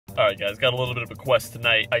Alright guys, got a little bit of a quest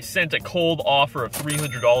tonight. I sent a cold offer of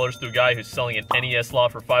 $300 to a guy who's selling an NES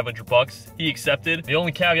lot for 500 bucks. He accepted. The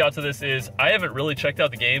only caveat to this is I haven't really checked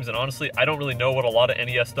out the games, and honestly, I don't really know what a lot of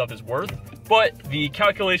NES stuff is worth, but the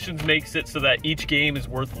calculations makes it so that each game is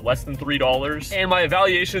worth less than $3, and my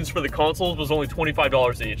evaluations for the consoles was only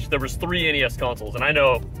 $25 each. There was 3 NES consoles, and I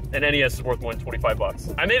know an NES is worth more than 25 bucks.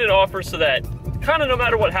 I made an offer so that kind of no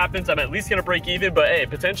matter what happens, I'm at least gonna break even, but hey,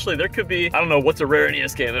 potentially there could be, I don't know, what's a rare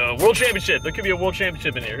NES game? World Championship. There could be a World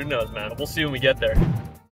Championship in here. Who knows, man? We'll see when we get there.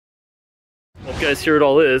 Well, guys, here it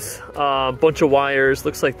all is. Bunch of wires.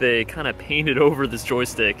 Looks like they kind of painted over this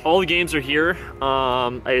joystick. All the games are here.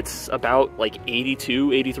 It's about like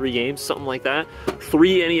 82, 83 games, something like that.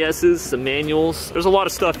 3 NESs, some manuals. There's a lot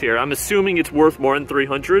of stuff here. I'm assuming it's worth more than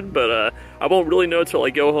 300, but I won't really know until I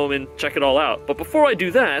go home and check it all out. But before I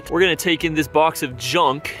do that, we're gonna take in this box of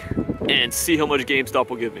junk and see how much GameStop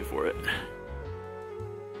will give me for it.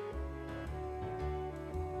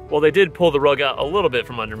 Well, they did pull the rug out a little bit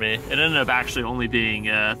from under me. It ended up actually only being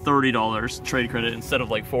 $30 trade credit instead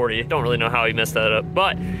of like 40. Don't really know how he messed that up,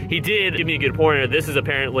 but he did give me a good pointer. This is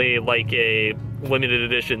apparently like a limited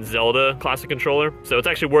edition Zelda classic controller, so it's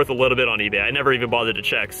actually worth a little bit on eBay. I never even bothered to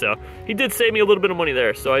check, so he did save me a little bit of money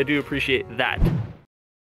there, so I do appreciate that.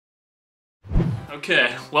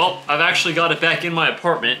 Okay, well, I've actually got it back in my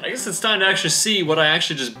apartment. I guess it's time to actually see what I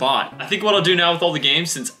actually just bought. I think what I'll do now with all the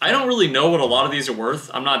games, since I don't really know what a lot of these are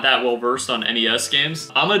worth, I'm not that well versed on NES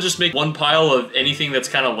games, I'm gonna just make one pile of anything that's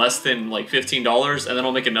kind of less than like $15, and then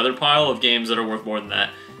I'll make another pile of games that are worth more than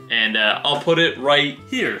that. And I'll put it right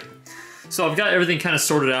here. So I've got everything kind of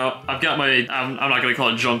sorted out. I've got my, I'm not gonna call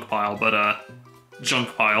it junk pile, but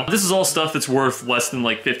junk pile. This is all stuff that's worth less than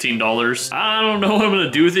like $15. I don't know what I'm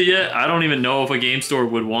gonna do with it yet. I don't even know if a game store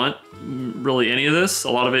would want really any of this.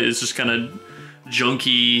 A lot of it is just kind of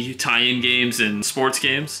junky tie-in games and sports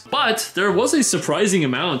games. But there was a surprising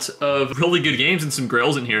amount of really good games and some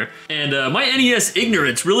grails in here. And my NES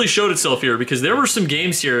ignorance really showed itself here, because there were some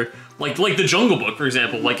games here like the Jungle Book, for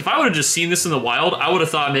example. Like if I would have just seen this in the wild, I would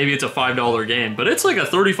have thought maybe it's a $5 game, but it's like a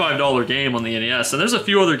 $35 game on the NES. And there's a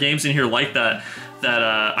few other games in here like that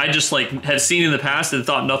I just like had seen in the past and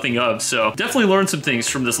thought nothing of. So definitely learned some things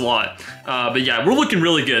from this lot. But yeah, we're looking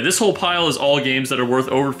really good. This whole pile is all games that are worth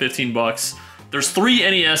over 15 bucks. There's 3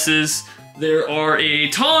 NESs. There are a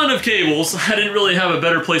ton of cables. I didn't really have a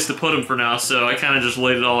better place to put them for now, so I kind of just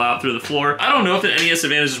laid it all out through the floor. I don't know if the NES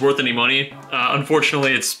Advantage is worth any money.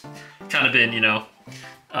 Unfortunately, it's kind of been, you know,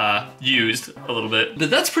 used a little bit.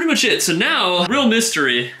 But that's pretty much it. So now, real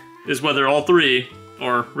mystery is whether all 3,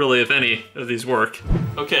 or really if any, of these work.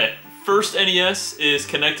 Okay, first NES is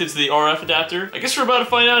connected to the RF adapter. I guess we're about to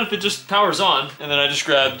find out if it just powers on. And then I just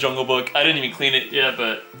grabbed Jungle Book. I didn't even clean it yet,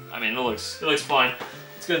 but I mean, it looks fine.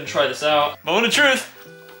 Let's go ahead and try this out. Moment of truth.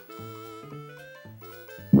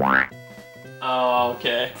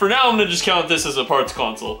 Okay. For now, I'm gonna just count this as a parts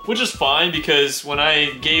console, which is fine because when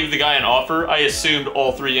I gave the guy an offer, I assumed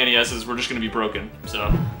all 3 NESs were just gonna be broken,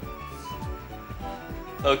 so.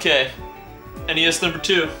 Okay, NES number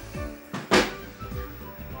 2. All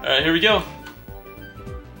right, here we go.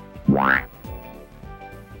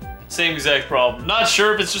 Same exact problem. Not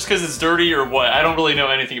sure if it's just because it's dirty or what. I don't really know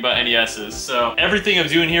anything about NESs, so everything I'm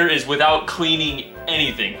doing here is without cleaning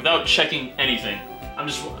anything, without checking anything. I'm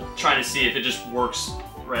just trying to see if it just works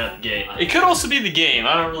right at the gate. It could also be the game,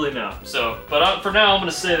 I don't really know. So, but for now, I'm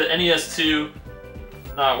gonna say that NES 2,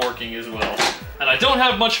 not working as well. And I don't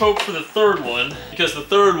have much hope for the 3rd one, because the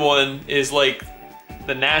 3rd one is like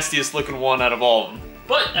the nastiest looking one out of all of them.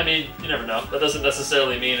 But, I mean, you never know. That doesn't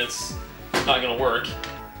necessarily mean it's not gonna work.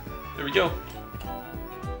 There we go.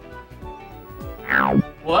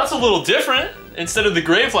 Well, that's a little different. Instead of the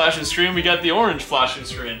gray flashing screen, we got the orange flashing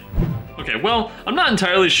screen. Okay, well, I'm not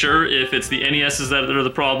entirely sure if it's the NESs that are the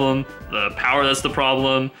problem, the power that's the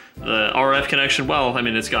problem, the RF connection. Well, I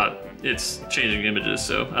mean, it's changing images,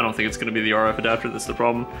 so I don't think it's gonna be the RF adapter that's the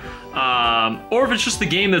problem. Or if it's just the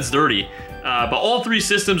game that's dirty. But all 3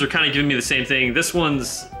 systems are kind of giving me the same thing. This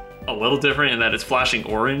one's a little different in that it's flashing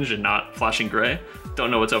orange and not flashing gray. Don't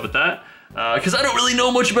know what's up with that. Because I don't really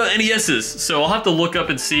know much about NESs, so I'll have to look up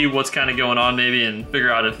and see what's kind of going on maybe and figure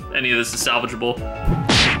out if any of this is salvageable.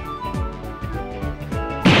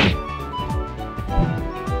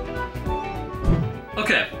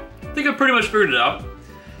 Okay, I think I've pretty much figured it out.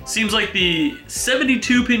 Seems like the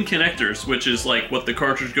 72-pin connectors, which is like what the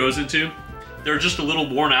cartridge goes into, they're just a little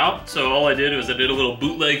worn out, so all I did was I did a little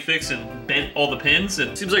bootleg fix and bent all the pins,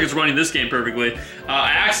 and it seems like it's running this game perfectly.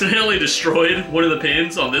 I accidentally destroyed one of the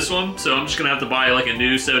pins on this one, so I'm just gonna have to buy like a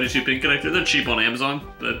new 72-pin connector. They're cheap on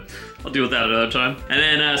Amazon, but I'll deal with that another time. And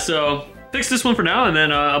then, so fix this one for now, and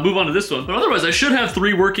then I'll move on to this one. But otherwise, I should have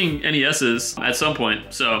 3 working NESs at some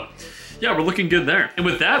point. So yeah, we're looking good there. And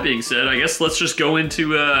with that being said, I guess let's just go into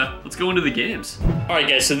the games. All right,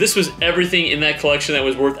 guys. So this was everything in that collection that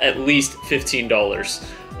was worth at least $15.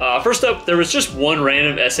 First up, there was just one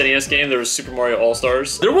random SNES game. There was Super Mario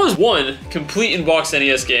All-Stars. There was one complete in-box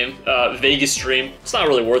NES game, Vegas Dream. It's not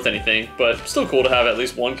really worth anything, but still cool to have at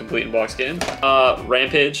least one complete in-box game.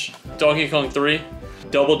 Rampage, Donkey Kong 3,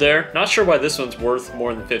 Double Dare. Not sure why this one's worth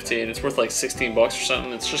more than 15. It's worth like 16 bucks or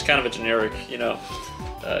something. It's just kind of a generic, you know,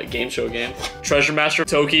 game show game. Treasure Master,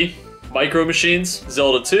 Toki, Micro Machines,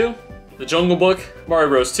 Zelda 2, The Jungle Book, Mario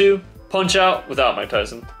Bros. 2, Punch Out without Mike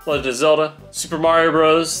Tyson, Legend of Zelda, Super Mario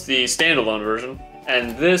Bros. The standalone version,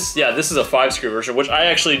 and this is a 5-screw version, which I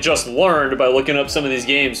actually just learned by looking up some of these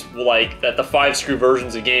games, like that the 5-screw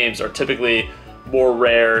versions of games are typically more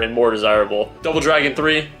rare and more desirable. Double Dragon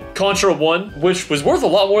 3, Contra 1, which was worth a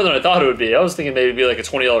lot more than I thought it would be. I was thinking maybe it'd be like a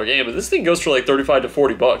 $20 game, but this thing goes for like 35 to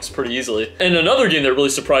 40 bucks pretty easily. And another game that really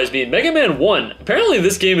surprised me, Mega Man 1. Apparently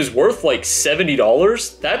this game is worth like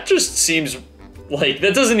 $70. That just seems like,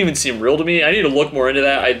 that doesn't even seem real to me. I need to look more into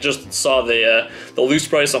that. I just saw the loose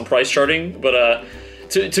price on price charting, but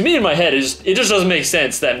to me in my head, it just doesn't make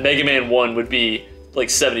sense that Mega Man 1 would be like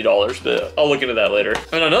 $70, but I'll look into that later.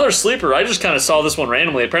 And another sleeper, I just kind of saw this one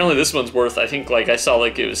randomly. Apparently this one's worth, I think like I saw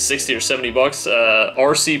like it was 60 or 70 bucks.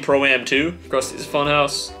 RC Pro-Am 2, Krusty's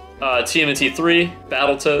Funhouse, TMNT 3,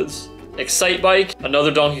 Battletoads, Excite Bike,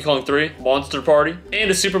 another Donkey Kong 3, Monster Party,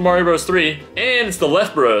 and a Super Mario Bros. 3, and it's the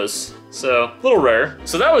Left Bros. So, a little rare.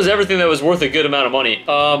 So that was everything that was worth a good amount of money.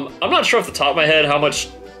 I'm not sure off the top of my head how much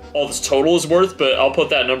all this total is worth, but I'll put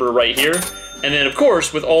that number right here. And then, of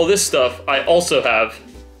course, with all this stuff, I also have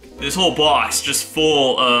this whole box just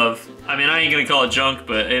full of, I mean, I ain't gonna call it junk,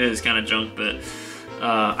 but it is kind of junk, but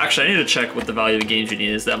actually, I need to check what the value of the games you need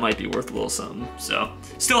is. That might be worth a little something. So,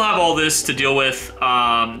 still have all this to deal with.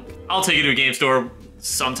 I'll take it to a game store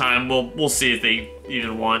sometime. We'll see if they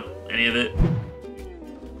even want any of it.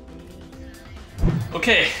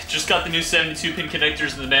 Okay, just got the new 72-pin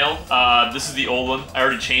connectors in the mail. This is the old one. I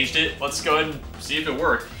already changed it. Let's go ahead and see if it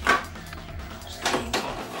worked.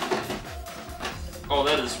 Oh,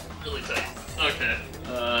 that is really tight. Okay.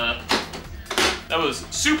 That was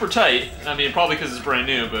super tight. I mean, probably because it's brand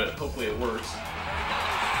new, but hopefully it works.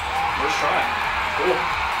 First try.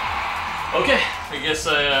 Cool. Okay, I guess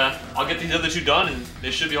I'll get these other two done and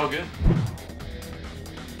they should be all good.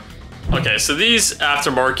 Okay, so these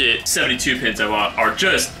aftermarket 72 pins I bought are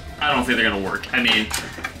just, I don't think they're gonna work. I mean,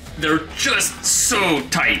 they're just so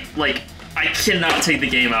tight. Like, I cannot take the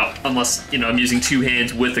game out unless, you know, I'm using 2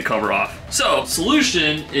 hands with the cover off. So,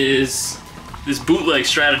 solution is this bootleg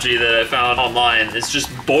strategy that I found online. It's just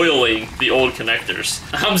boiling the old connectors.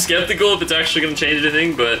 I'm skeptical if it's actually gonna change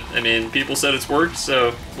anything, but I mean, people said it's worked,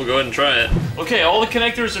 so we'll go ahead and try it. Okay, all the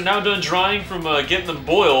connectors are now done drying from getting them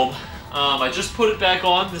boiled. I just put it back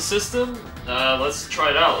on the system. Let's try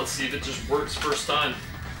it out. Let's see if it just works first time.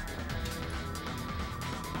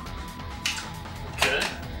 Okay,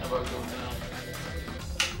 how about going down?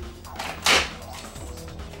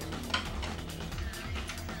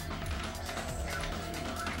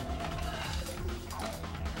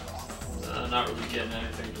 Not really getting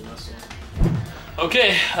anything from this one.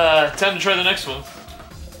 Okay, time to try the next one.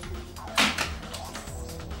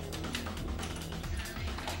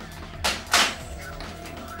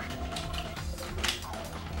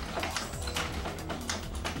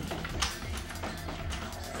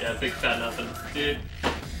 Yeah, big fat nothing. Dude.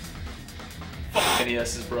 Fuck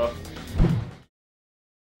NESs, bro.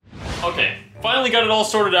 Okay, finally got it all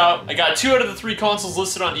sorted out. I got 2 out of the 3 consoles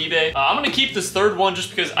listed on eBay. I'm gonna keep this third one just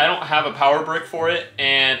because I don't have a power brick for it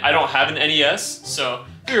and I don't have an NES, so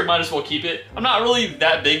I figured might as well keep it. I'm not really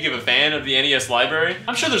that big of a fan of the NES library.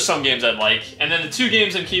 I'm sure there's some games I'd like. And then the 2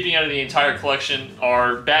 games I'm keeping out of the entire collection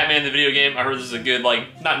are Batman the video game. I heard this is a good,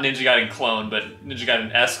 like, not Ninja Gaiden clone, but Ninja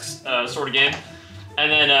Gaiden-esque sort of game. And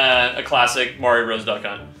then a classic, Mario Bros. Duck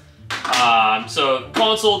Hunt. So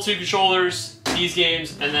console, 2 controllers, these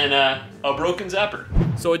games, and then a broken zapper.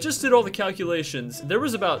 So I just did all the calculations. There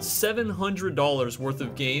was about $700 worth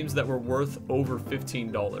of games that were worth over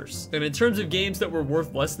 $15. And in terms of games that were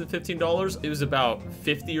worth less than $15, it was about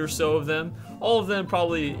 50 or so of them. All of them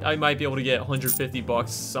probably, I might be able to get 150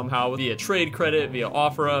 bucks somehow via trade credit, via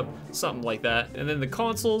OfferUp, something like that. And then the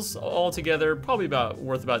consoles all together, probably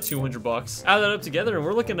worth about 200 bucks. Add that up together and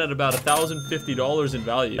we're looking at about $1,050 in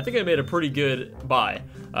value. I think I made a pretty good buy.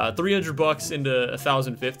 300 bucks into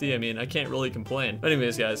 1,050, I mean, I can't really complain.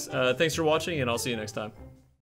 Anyways, guys, thanks for watching and I'll see you next time.